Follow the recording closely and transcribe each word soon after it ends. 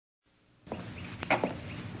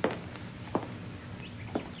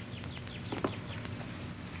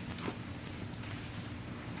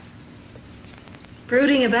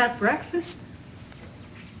Brooding about breakfast?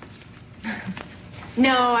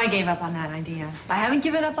 No, I gave up on that idea. I haven't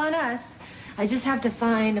given up on us. I just have to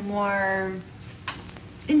find a more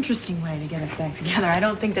interesting way to get us back together. I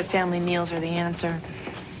don't think that family meals are the answer.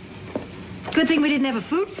 Good thing we didn't have a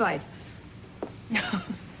food fight.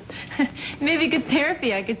 Maybe good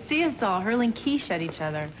therapy. I could see us all hurling quiche at each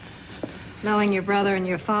other. Knowing your brother and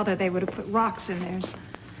your father, they would have put rocks in theirs.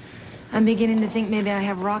 I'm beginning to think maybe I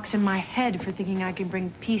have rocks in my head for thinking I can bring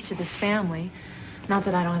peace to this family. Not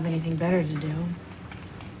that I don't have anything better to do.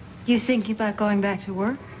 You thinking about going back to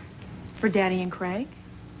work? For Daddy and Craig?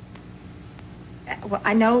 Well,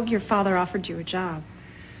 I know your father offered you a job.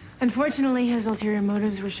 Unfortunately, his ulterior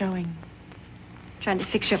motives were showing. Trying to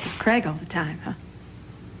fix you up with Craig all the time, huh?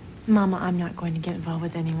 Mama, I'm not going to get involved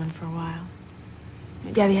with anyone for a while.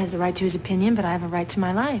 Daddy has the right to his opinion, but I have a right to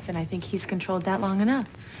my life, and I think he's controlled that long enough.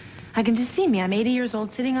 I can just see me. I'm 80 years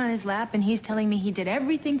old, sitting on his lap, and he's telling me he did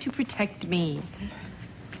everything to protect me.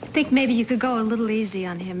 I think maybe you could go a little easy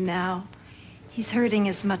on him now. He's hurting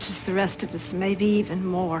as much as the rest of us, maybe even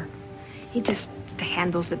more. He just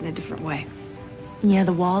handles it in a different way. Yeah,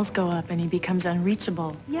 the walls go up, and he becomes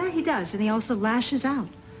unreachable. Yeah, he does, and he also lashes out.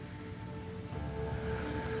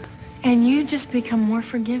 And you just become more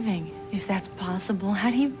forgiving, if that's possible.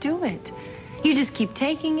 How do you do it? You just keep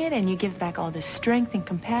taking it, and you give back all this strength and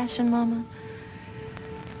compassion, Mama.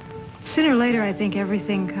 Sooner or later, I think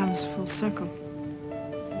everything comes full circle.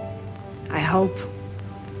 I hope.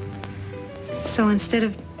 So instead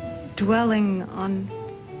of dwelling on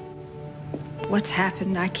what's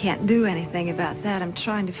happened, I can't do anything about that. I'm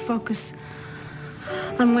trying to focus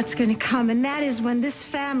on what's going to come, and that is when this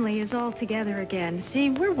family is all together again.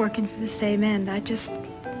 See, we're working for the same end. I just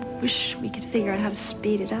wish we could figure out how to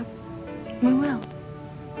speed it up. We will.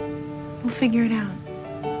 We'll figure it out.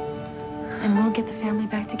 And we'll get the family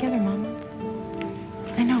back together, Mama.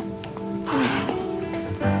 I know.